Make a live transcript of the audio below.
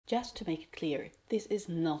Just to make it clear, this is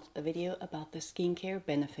not a video about the skincare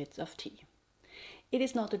benefits of tea. It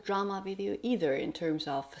is not a drama video either in terms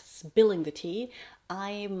of spilling the tea.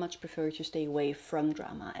 I much prefer to stay away from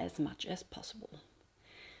drama as much as possible.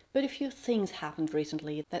 But a few things happened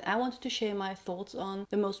recently that I wanted to share my thoughts on,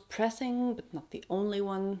 the most pressing, but not the only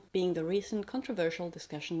one, being the recent controversial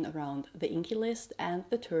discussion around the Inkey List and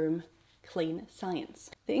the term clean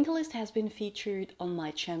science. The Inkey List has been featured on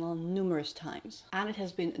my channel numerous times, and it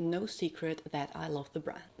has been no secret that I love the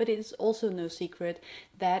brand. But it is also no secret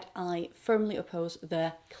that I firmly oppose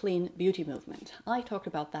the clean beauty movement. I talked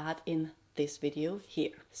about that in this video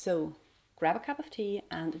here. So grab a cup of tea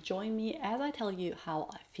and join me as I tell you how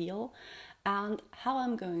I feel and how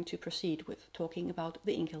I'm going to proceed with talking about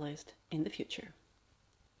the Inkey List in the future.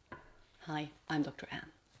 Hi, I'm Dr.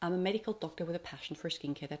 Anne. I'm a medical doctor with a passion for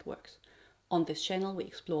skincare that works. On this channel, we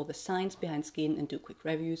explore the science behind skin and do quick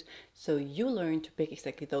reviews, so you learn to pick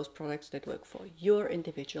exactly those products that work for your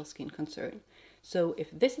individual skin concern. So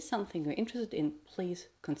if this is something you're interested in, please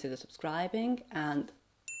consider subscribing and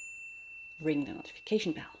ring the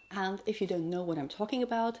notification bell. And if you don't know what I'm talking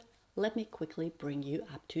about, let me quickly bring you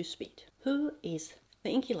up to speed. Who is the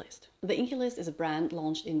Inkey List? The Inkey List is a brand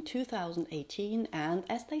launched in 2018 and,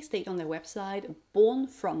 as they state on their website, born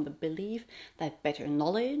from the belief that better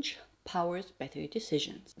knowledge powers better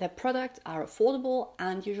decisions. Their products are affordable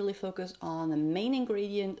and usually focus on a main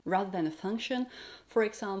ingredient rather than a function. For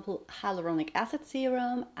example, hyaluronic acid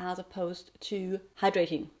serum as opposed to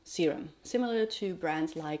hydrating serum, similar to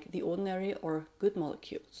brands like The Ordinary or Good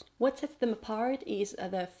Molecules. What sets them apart is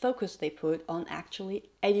the focus they put on actually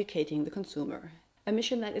educating the consumer, a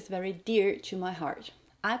mission that is very dear to my heart.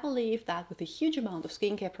 I believe that with a huge amount of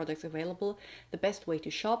skincare products available, the best way to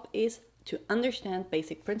shop is to understand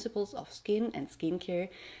basic principles of skin and skincare,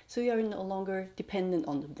 so you are no longer dependent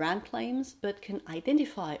on the brand claims, but can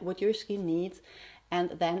identify what your skin needs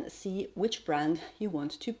and then see which brand you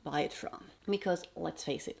want to buy it from. Because let's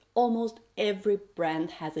face it, almost every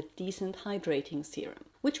brand has a decent hydrating serum.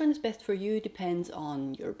 Which one is best for you depends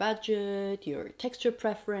on your budget, your texture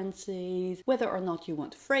preferences, whether or not you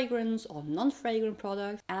want fragrance or non-fragrant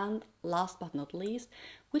products, and last but not least,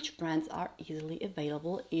 which brands are easily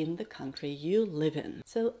available in the country you live in.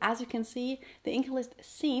 So as you can see, the Inkey List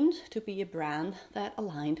seemed to be a brand that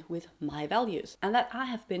aligned with my values and that I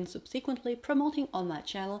have been subsequently promoting on my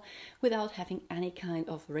channel without having any kind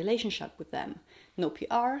of relationship with them. No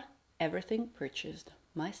PR, everything purchased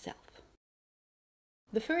myself.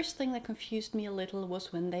 The first thing that confused me a little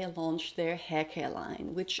was when they launched their hair care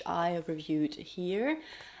line, which I reviewed here,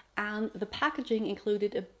 and the packaging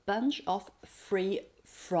included a bunch of free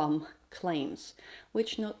from claims,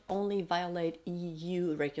 which not only violate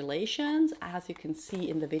EU regulations, as you can see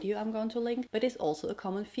in the video I'm going to link, but is also a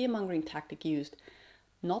common fear-mongering tactic used.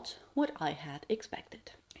 Not what I had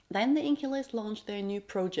expected. Then the Inkey List launched their new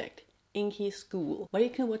project, Inkey School, where you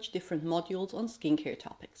can watch different modules on skincare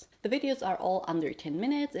topics. The videos are all under 10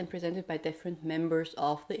 minutes and presented by different members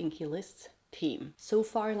of the Inkey List's team. So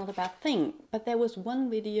far not a bad thing, but there was one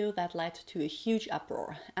video that led to a huge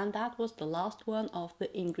uproar, and that was the last one of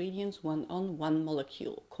the Ingredients One-on-One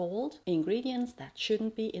molecule, called Ingredients That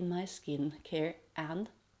Shouldn't Be in My Skincare and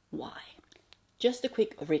Why. Just a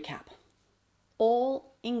quick recap.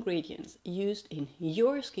 All ingredients used in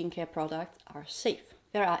your skincare products are safe.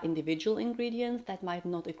 There are individual ingredients that might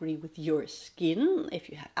not agree with your skin, if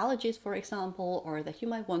you have allergies for example, or that you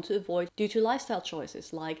might want to avoid due to lifestyle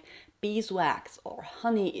choices like beeswax or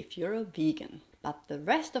honey if you're a vegan. But the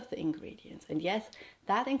rest of the ingredients, and yes,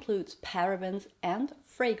 that includes parabens and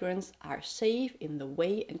fragrance, are safe in the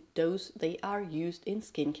way and dose they are used in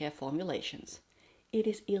skincare formulations. It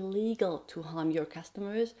is illegal to harm your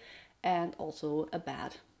customers and also a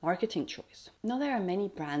bad marketing choice. Now there are many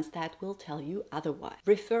brands that will tell you otherwise,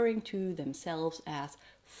 referring to themselves as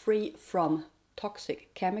free from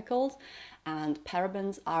toxic chemicals, and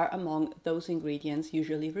parabens are among those ingredients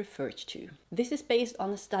usually referred to. This is based on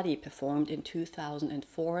a study performed in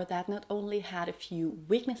 2004 that not only had a few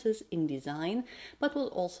weaknesses in design, but was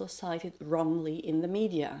also cited wrongly in the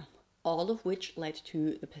media, all of which led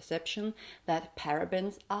to the perception that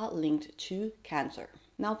parabens are linked to cancer.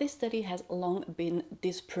 Now, this study has long been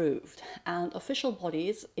disproved, and official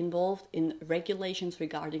bodies involved in regulations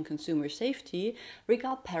regarding consumer safety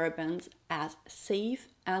regard parabens as safe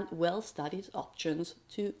and well-studied options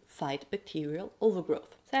to fight bacterial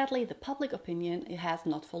overgrowth. Sadly, the public opinion has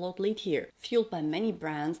not followed lead here, fueled by many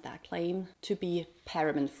brands that claim to be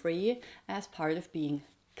paraben-free as part of being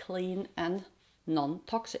clean and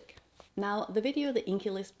non-toxic. Now, the video the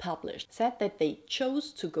Inkey List published said that they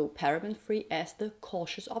chose to go paraben-free as the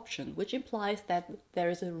cautious option, which implies that there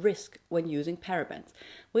is a risk when using parabens,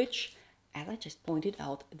 which, as I just pointed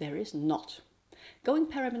out, there is not. Going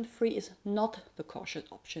paraben-free is not the cautious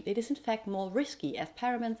option. It is in fact more risky, as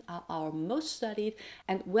parabens are our most studied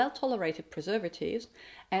and well-tolerated preservatives,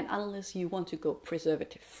 and unless you want to go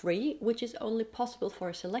preservative-free, which is only possible for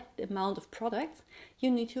a selected amount of products, you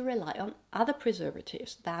need to rely on other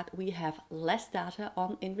preservatives that we have less data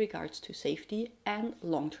on in regards to safety and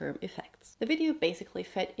long-term effects. The video basically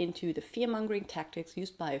fed into the fear-mongering tactics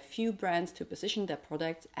used by a few brands to position their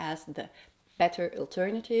products as the better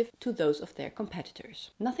alternative to those of their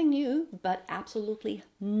competitors. Nothing new, but absolutely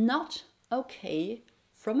not okay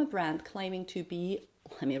from a brand claiming to be,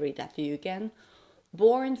 let me read that to you again,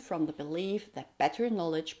 born from the belief that better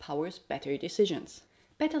knowledge powers better decisions.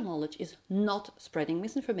 Better knowledge is not spreading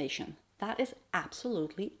misinformation. That is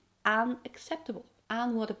absolutely unacceptable.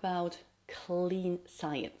 And what about clean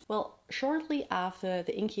science? Well, shortly after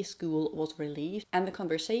the Inkey School was released and the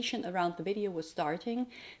conversation around the video was starting,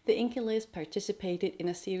 the Inkey List participated in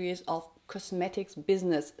a series of cosmetics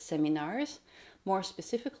business seminars, more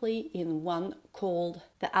specifically in one called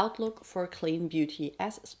The Outlook for Clean Beauty,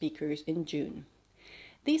 as speakers in June.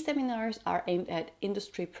 These seminars are aimed at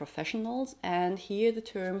industry professionals, and here the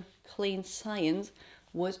term clean science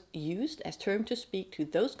was used as term to speak to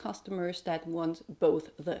those customers that want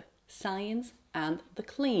both the science and the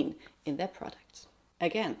clean in their products.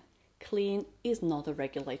 Again, clean is not a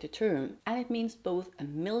regulated term, and it means both a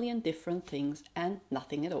million different things and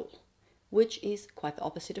nothing at all, which is quite the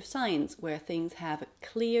opposite of science, where things have a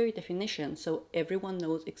clear definition so everyone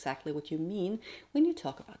knows exactly what you mean when you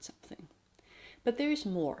talk about something. But there is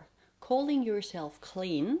more. Calling yourself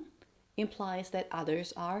clean implies that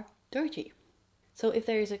others are dirty. So if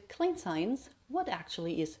there is a clean science, what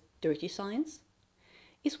actually is dirty science?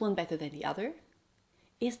 Is one better than the other?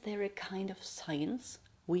 Is there a kind of science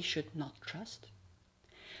we should not trust?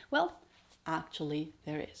 Well, actually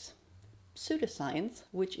there is. Pseudoscience,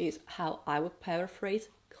 which is how I would paraphrase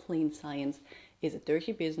clean science, is a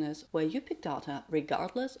dirty business where you pick data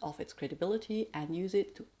regardless of its credibility and use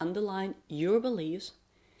it to underline your beliefs,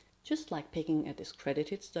 just like picking a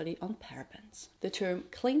discredited study on parabens. The term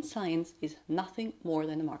clean science is nothing more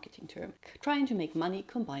than a marketing term, trying to make money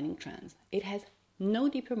combining trends. It has no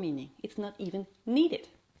deeper meaning. It's not even needed.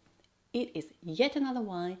 It is yet another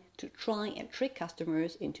way to try and trick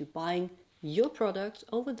customers into buying your products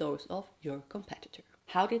over those of your competitor.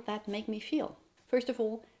 How did that make me feel? First of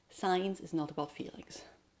all, science is not about feelings.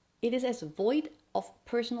 It is as void of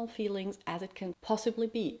personal feelings as it can possibly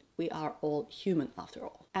be. We are all human after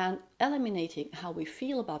all. And eliminating how we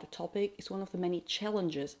feel about a topic is one of the many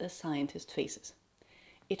challenges a scientist faces.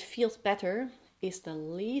 It feels better is the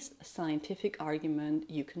least scientific argument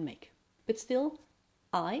you can make. But still,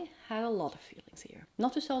 I had a lot of feelings here.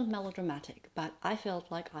 Not to sound melodramatic, but I felt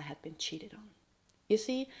like I had been cheated on. You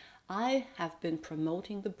see, I have been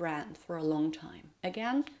promoting the brand for a long time.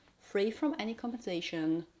 Again, free from any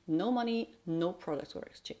compensation, no money, no products were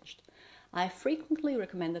exchanged. I frequently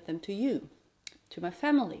recommended them to you, to my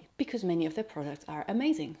family, because many of their products are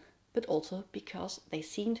amazing, but also because they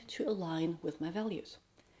seemed to align with my values.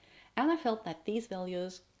 And I felt that these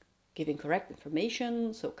values, giving correct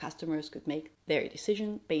information so customers could make their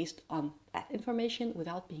decision based on that information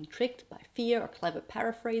without being tricked by fear or clever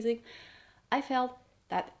paraphrasing, I felt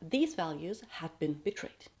that these values had been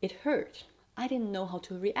betrayed. It hurt. I didn't know how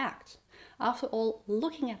to react. After all,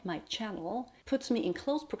 looking at my channel puts me in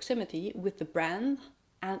close proximity with the brand,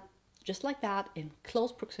 and just like that, in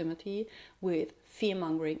close proximity with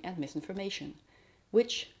fear-mongering and misinformation,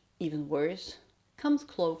 which, even worse, comes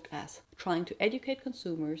cloaked as trying to educate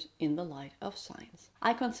consumers in the light of science.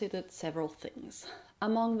 I considered several things,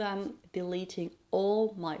 among them deleting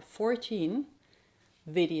all my 14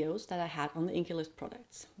 videos that I had on the Inkey List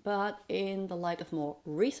products. But in the light of more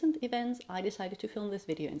recent events, I decided to film this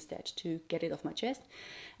video instead to get it off my chest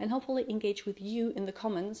and hopefully engage with you in the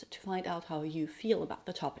comments to find out how you feel about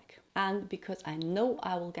the topic. And because I know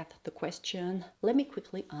I will get the question, let me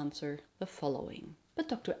quickly answer the following. But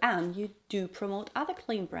Dr. Anne, you do promote other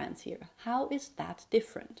clean brands here. How is that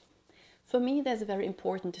different? For me, there's a very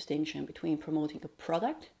important distinction between promoting a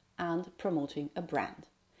product and promoting a brand.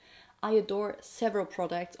 I adore several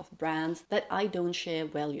products of brands that I don't share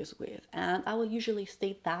values with, and I will usually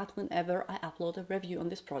state that whenever I upload a review on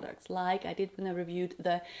these products, like I did when I reviewed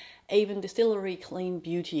the Avon Distillery Clean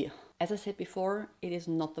Beauty. As I said before, it is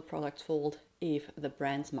not the product's fault if the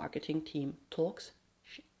brand's marketing team talks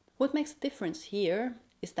shit. What makes the difference here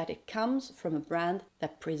is that it comes from a brand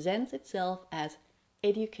that presents itself as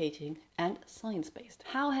educating, and science-based.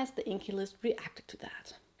 How has the Inkey List reacted to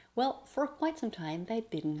that? Well, for quite some time they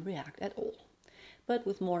didn't react at all. But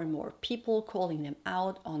with more and more people calling them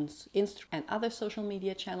out on Instagram and other social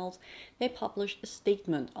media channels, they published a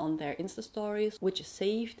statement on their Insta stories, which is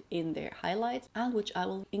saved in their highlights and which I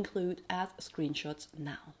will include as screenshots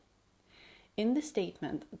now. In the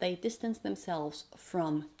statement, they distance themselves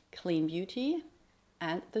from clean beauty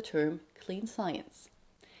and the term clean science,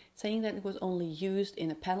 saying that it was only used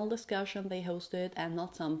in a panel discussion they hosted and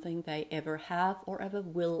not something they ever have or ever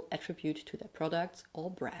will attribute to their products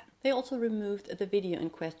or brand. They also removed the video in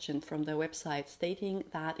question from their website, stating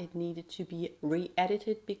that it needed to be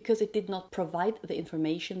re-edited because it did not provide the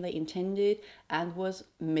information they intended and was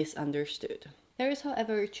misunderstood. There is,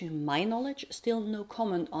 however, to my knowledge, still no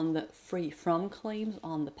comment on the free from claims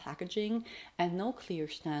on the packaging and no clear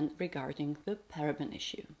stand regarding the paraben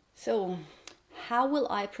issue. So, how will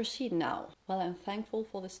I proceed now? Well, I'm thankful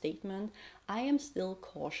for the statement. I am still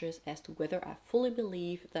cautious as to whether I fully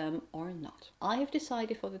believe them or not. I have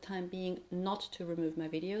decided for the time being not to remove my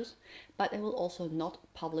videos, but I will also not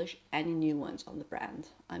publish any new ones on the brand.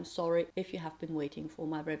 I'm sorry if you have been waiting for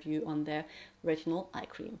my review on their retinol eye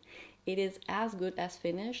cream. It is as good as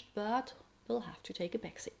finished, but will have to take a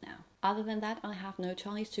backseat now. Other than that, I have no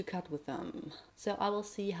ties to cut with them. So I will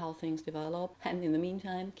see how things develop, and in the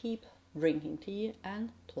meantime, keep drinking tea and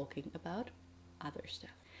talking about other stuff.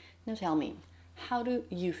 Now tell me, how do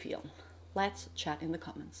you feel? Let's chat in the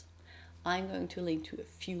comments. I'm going to link to a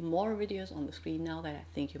few more videos on the screen now that I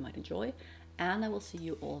think you might enjoy, and I will see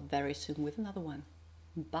you all very soon with another one.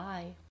 Bye!